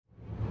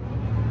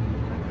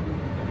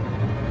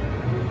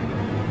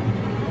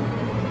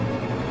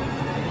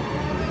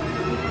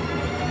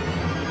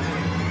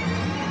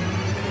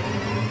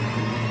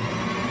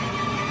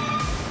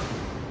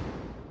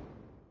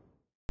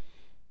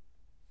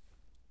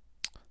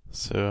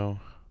So,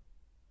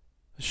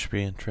 this should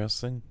be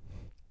interesting.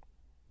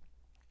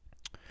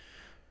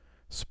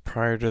 So,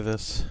 prior to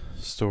this,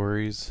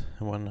 stories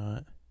and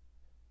whatnot,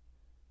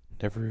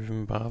 never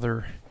even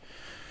bother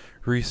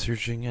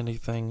researching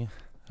anything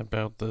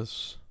about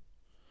this.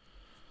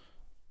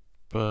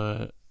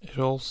 But it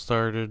all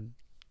started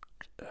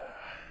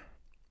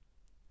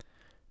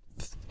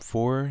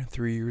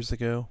 3 years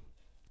ago.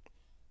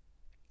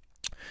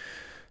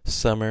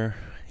 Summer,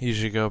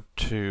 usually go up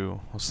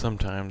to, well,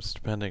 sometimes,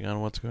 depending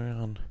on what's going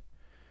on,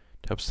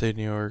 to upstate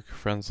New York,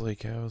 Friends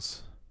Lake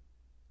House.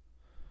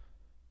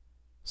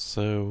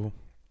 So,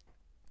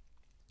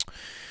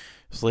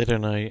 it's late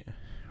at night,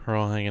 we're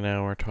all hanging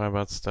out, we're talking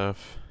about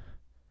stuff,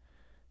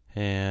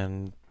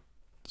 and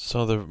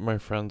some of my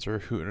friends were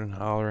hooting and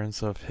hollering and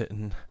stuff,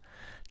 hitting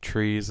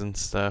trees and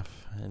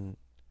stuff, and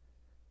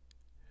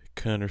I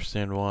couldn't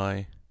understand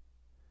why.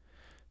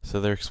 So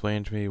they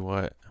explained to me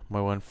what my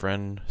one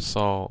friend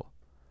saw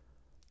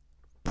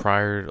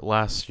prior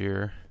last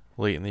year,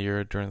 late in the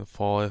year during the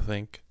fall, I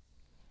think.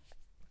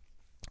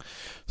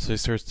 So he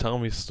starts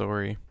telling me a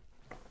story.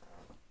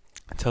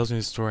 Tells me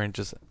the story and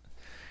just,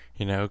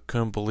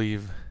 couldn't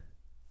believe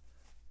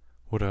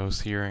what I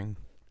was hearing.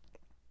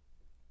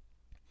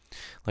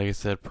 Like I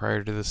said,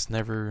 prior to this,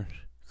 never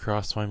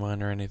crossed my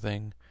mind or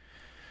anything.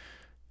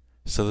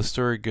 So the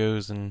story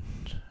goes, and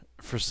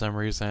for some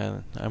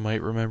reason, I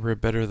might remember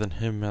it better than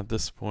him at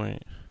this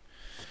point.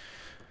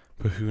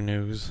 But who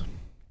knows?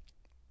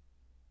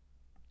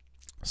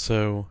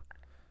 So,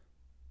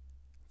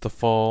 the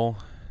fall,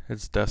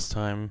 it's dusk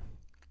time.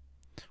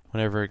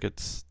 Whenever it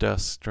gets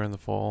dusk during the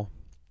fall,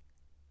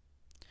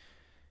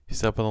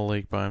 he's up on the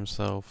lake by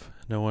himself.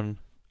 No one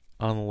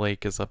on the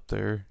lake is up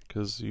there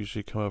because they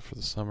usually come up for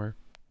the summer.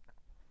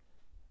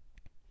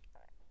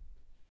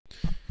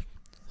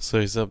 So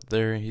he's up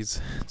there. He's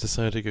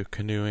decided to go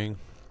canoeing.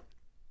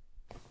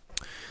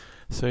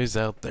 So he's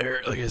out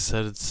there. Like I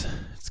said, it's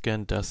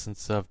getting dust and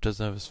stuff.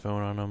 Doesn't have his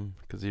phone on him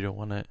because you don't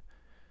want it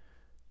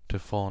to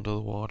fall into the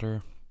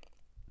water.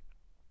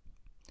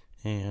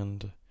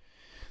 And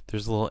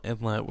there's a little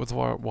inlet with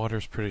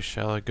water's pretty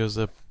shallow. It goes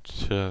up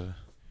to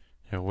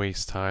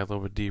waist high, a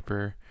little bit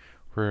deeper,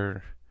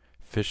 where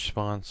fish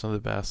spawn, some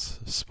of the bass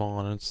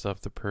spawn and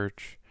stuff, the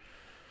perch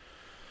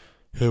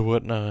and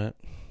whatnot.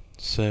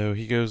 So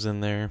he goes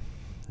in there,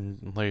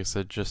 and like I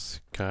said,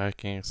 just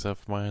kayaking and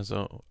stuff, mind his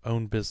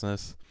own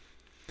business.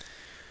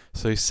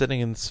 So he's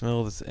sitting in the middle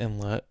of this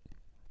inlet,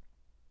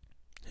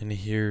 and he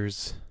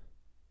hears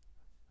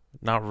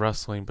not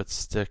rustling, but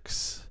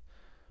sticks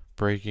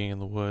breaking in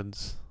the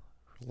woods,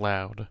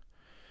 loud.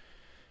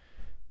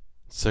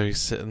 So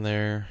he's sitting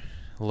there,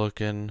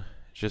 looking,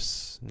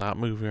 just not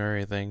moving or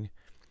anything.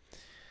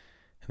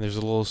 And there's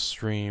a little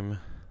stream,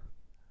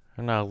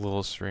 or not a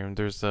little stream.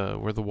 There's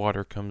where the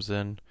water comes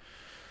in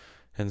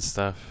and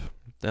stuff,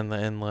 in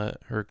the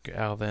inlet or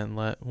out of the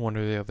inlet, one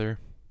or the other.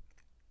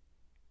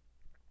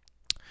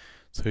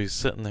 So he's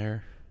sitting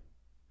there,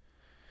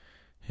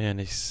 and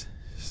he's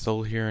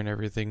still hearing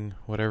everything,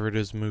 whatever it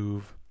is,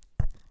 move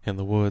in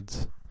the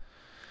woods.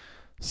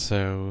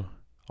 So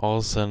all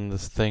of a sudden,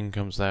 this thing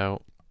comes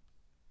out,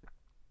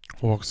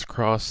 walks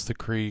across the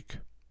creek,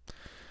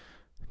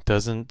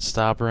 doesn't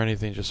stop or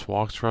anything, just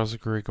walks across the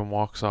creek and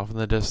walks off in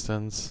the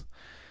distance.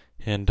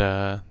 And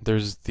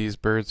there's these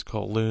birds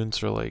called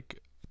loons, or like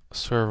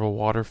sort of a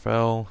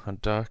waterfowl, a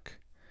duck,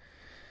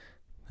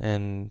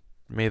 and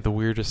made the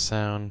weirdest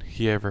sound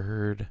he ever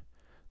heard.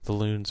 The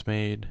loons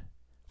made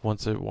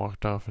once it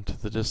walked off into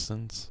the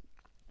distance.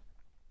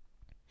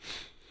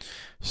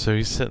 So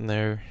he's sitting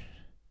there,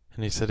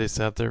 and he said he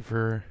sat there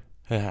for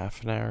a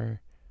half an hour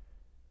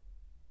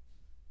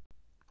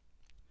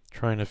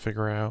trying to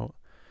figure out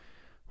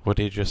what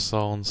he just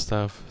saw and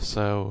stuff.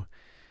 So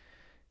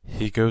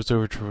he goes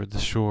over toward the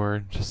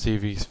shore to see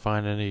if he's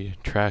find any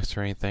tracks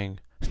or anything.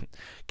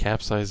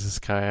 Capsizes his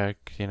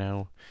kayak,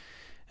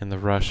 in the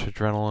rush,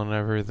 adrenaline and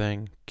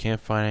everything. Can't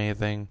find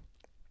anything.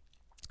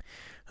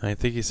 And I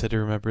think he said he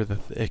remembered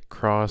that it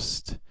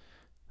crossed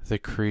the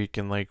creek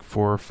in like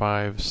 4 or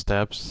 5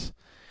 steps.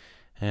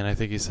 And I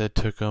think he said it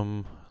took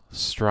him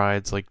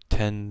strides, like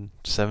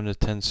 7 to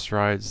 10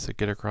 strides to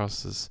get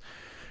across this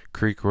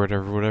creek or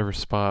whatever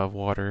spot of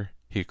water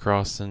he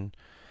crossed in.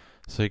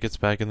 So he gets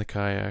back in the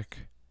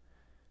kayak,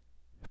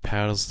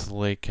 paddles to the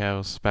lake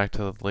house, back to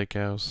the lake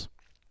house,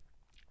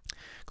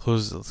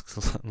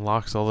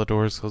 locks all the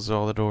doors, closes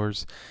all the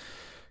doors,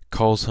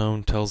 calls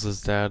home, tells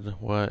his dad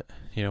what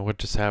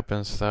just happened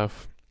and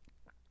stuff.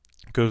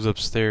 Goes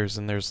upstairs,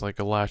 and there's like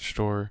a latch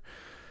door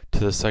to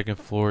the second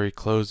floor. He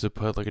closed it,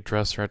 put like a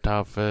dresser on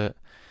top of it.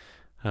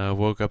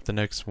 Woke up the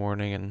next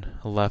morning and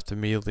left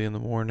immediately in the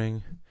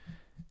morning,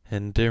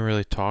 and didn't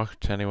really talk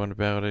to anyone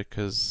about it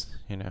because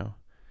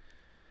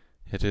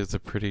it is a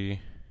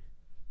pretty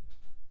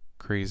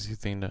crazy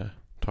thing to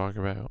talk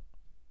about.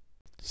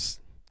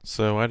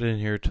 So I didn't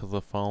hear till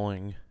the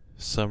following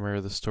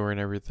summer the story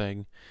and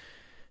everything,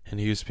 and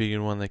he was speaking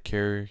to one of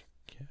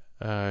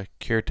the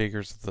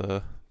caretakers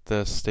of the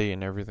estate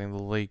and everything,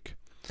 the lake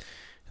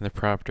and the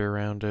property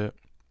around it.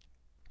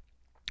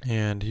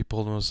 And he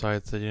pulled him aside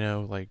and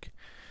said, like,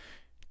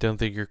 don't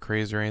think you're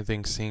crazy or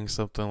anything seeing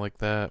something like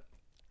that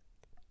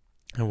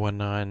and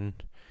whatnot.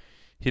 And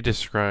he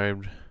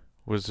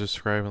was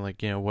describing,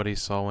 like, what he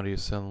saw when he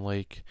was in the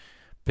lake.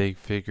 Big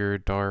figure,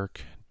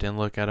 dark, didn't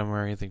look at him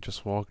or anything,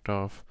 just walked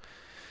off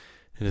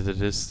into the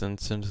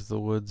distance, into the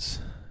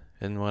woods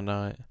and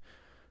whatnot.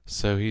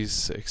 So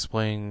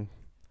the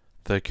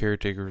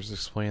caretaker was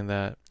explaining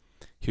that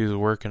he was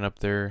working up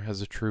there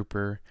as a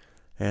trooper,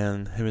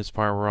 and him and his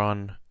partner were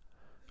on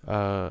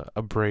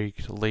a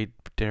break, late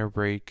dinner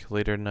break,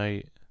 later at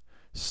night,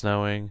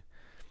 snowing,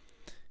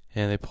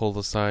 and they pulled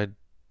aside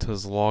to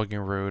this logging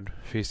road,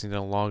 facing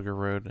down a logger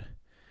road,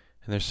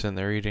 and they're sitting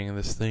there eating, and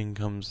this thing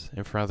comes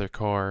in front of their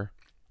car,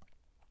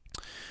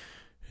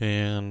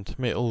 and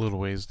made a little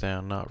ways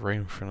down, not right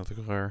in front of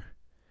the car.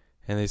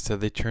 And they said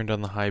they turned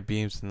on the high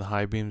beams, and the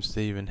high beams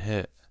didn't even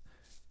hit,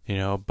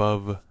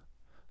 above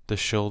the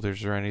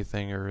shoulders or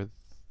anything, or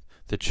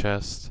the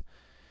chest.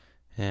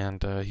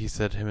 And he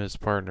said him and his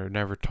partner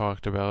never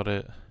talked about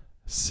it,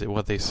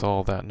 what they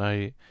saw that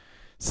night,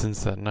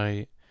 since that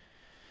night,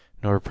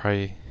 nor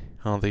probably,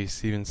 I don't think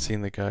he's even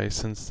seen the guy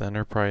since then,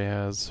 or probably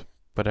has,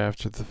 but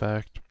after the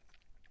fact.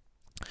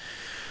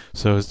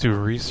 So I was doing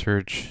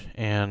research,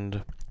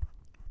 and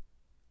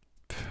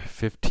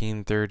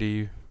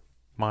 15-30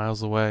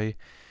 miles away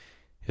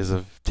is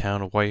a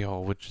town of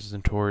Whitehall, which is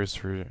notorious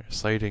for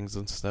sightings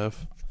and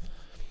stuff.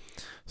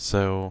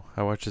 So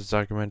I watched this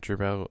documentary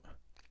about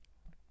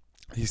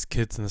these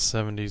kids in the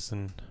 70s,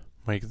 and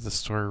might get the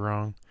story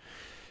wrong.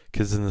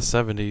 Kids in the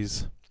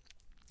 70s,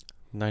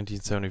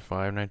 1975,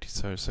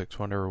 1976,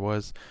 whatever it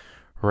was,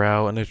 were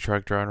out in a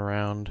truck driving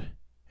around,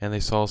 and they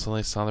saw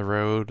something on the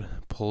road,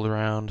 pulled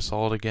around,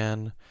 saw it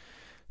again.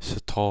 It's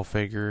a tall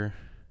figure,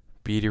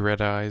 beady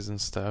red eyes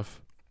and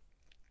stuff.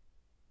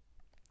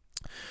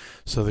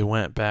 So they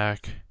went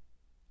back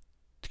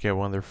to get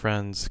one of their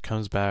friends,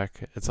 comes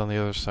back, it's on the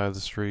other side of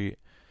the street.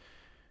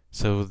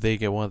 So they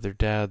get one of their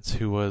dads,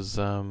 who was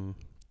the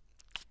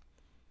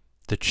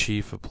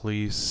chief of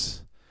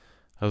police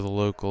of the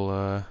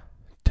local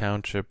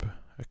township,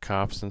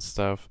 cops and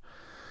stuff.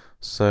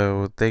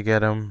 So they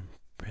get him.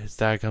 His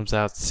dad comes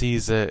out,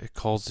 sees it,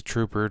 calls the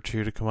trooper or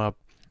two to come up.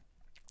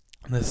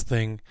 And this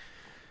thing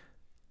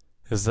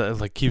is that,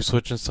 like, keeps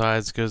switching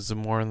sides, goes to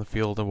more in the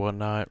field and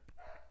whatnot.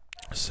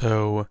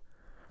 So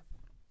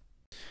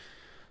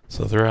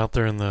they're out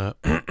there in the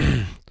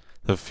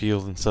the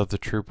field and stuff. The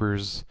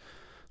troopers,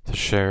 the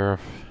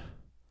sheriff,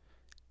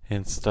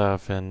 and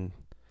stuff, and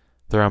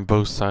they're on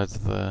both sides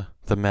of the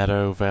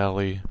meadow,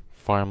 valley,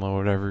 farmland,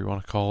 whatever you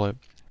want to call it.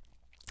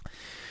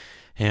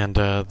 And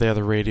they have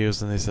the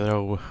radios, and they said,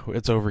 "Oh,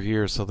 it's over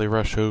here." So they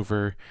rush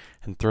over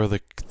and throw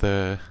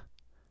the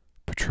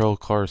patrol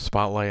car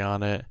spotlight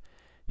on it.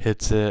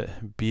 Hits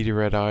it, beady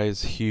red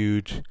eyes,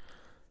 huge,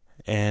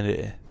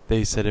 and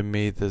they said it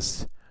made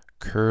this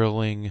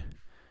curling,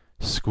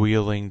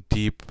 squealing,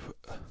 deep,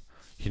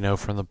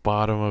 from the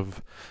bottom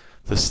of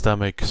the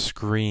stomach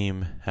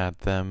scream at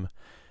them,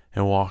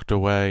 and walked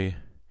away.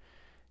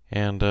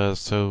 And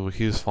so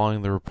he was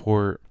following the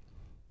report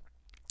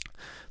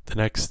the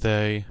next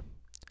day,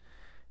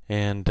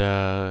 and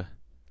the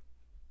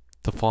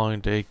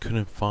following day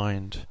couldn't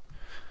find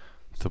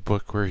the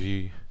book where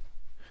he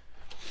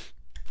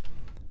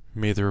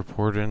made the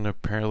report, and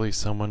apparently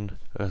someone,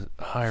 a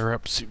higher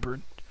up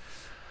supervisor,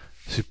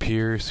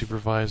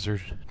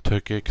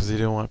 took it because he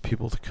didn't want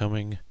people to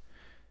coming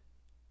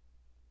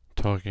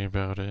talking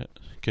about it,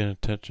 getting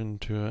attention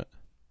to it.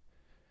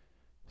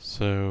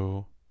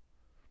 So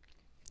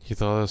he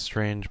thought it was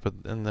strange, but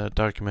in the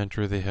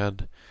documentary they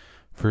had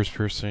first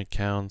person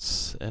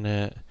accounts in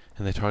it,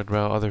 and they talked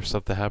about other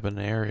stuff that happened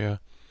in the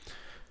area.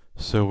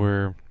 So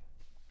where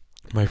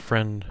my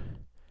friend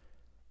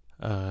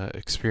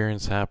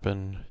experience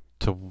happened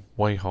to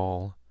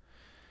Whitehall,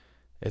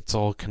 it's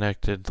all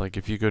connected. Like,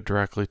 if you go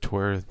directly to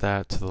where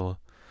that to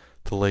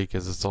the lake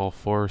is, it's all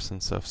forest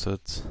and stuff, so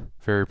it's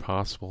very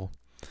possible.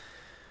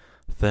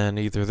 Then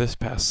either this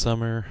past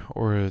summer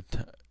or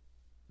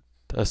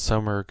a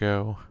summer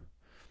ago,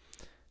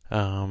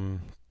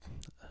 another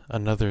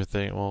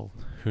thing, well,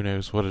 who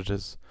knows what it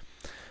is,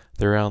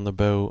 they're out on the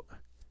boat,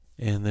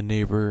 and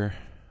the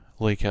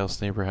lake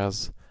house neighbor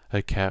has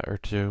a cat or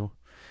two,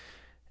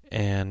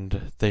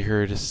 and they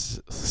heard the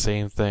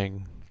same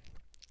thing,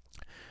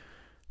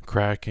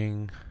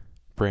 cracking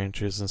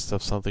branches and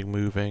stuff, something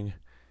moving,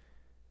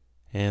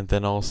 and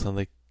then all of a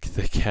sudden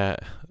the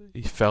cat,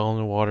 he fell in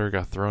the water,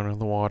 got thrown in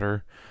the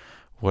water,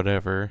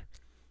 whatever,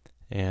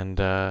 and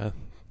a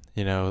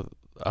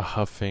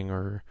huffing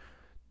or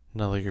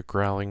not, like a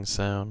growling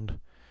sound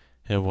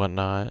and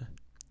whatnot.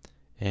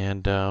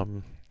 And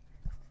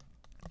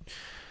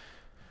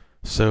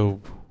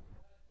so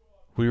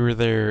we were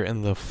there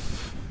in the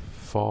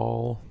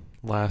fall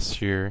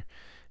last year,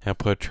 and I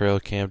put a trail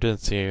cam,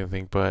 didn't see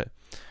anything, but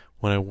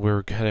when we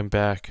were heading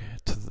back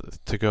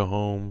to go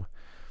home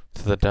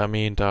to the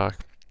main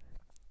dock,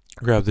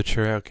 grabbed the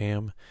trail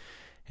cam,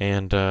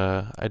 and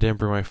I didn't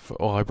bring my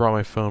I brought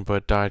my phone, but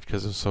it died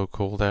because it was so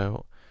cold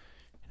out.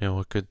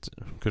 What good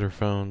are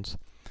phones?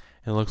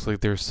 And it looks like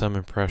there's some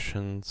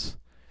impressions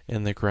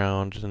in the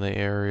ground in the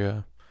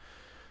area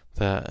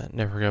that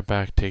never got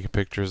back taking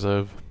pictures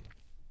of.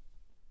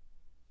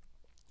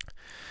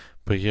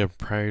 But yeah,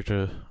 prior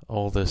to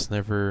all this,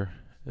 it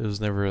was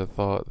never a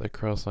thought that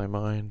crossed my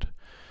mind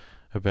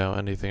about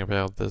anything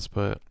about this,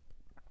 but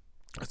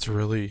it's a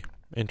really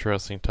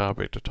interesting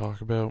topic to talk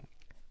about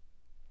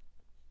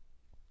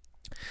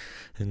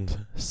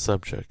and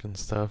subject and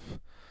stuff.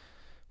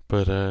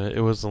 But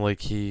it wasn't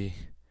like he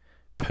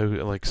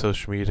posted like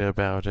social media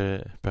about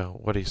it,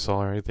 about what he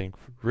saw or anything.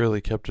 Really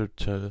kept it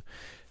to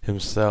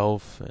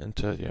himself and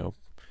to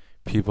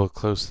people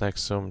close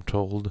next to him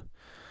told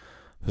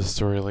the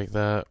story like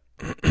that.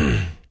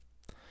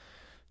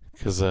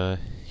 Because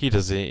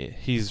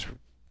he's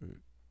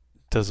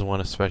doesn't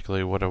want to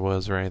speculate what it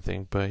was or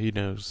anything, but he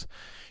knows,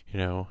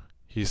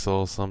 he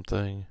saw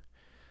something,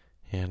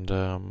 and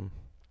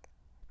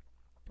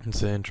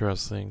it's an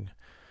interesting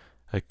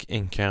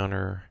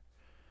encounter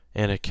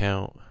and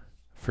account,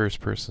 first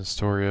person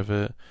story of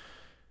it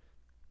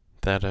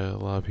that a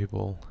lot of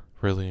people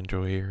really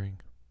enjoy hearing.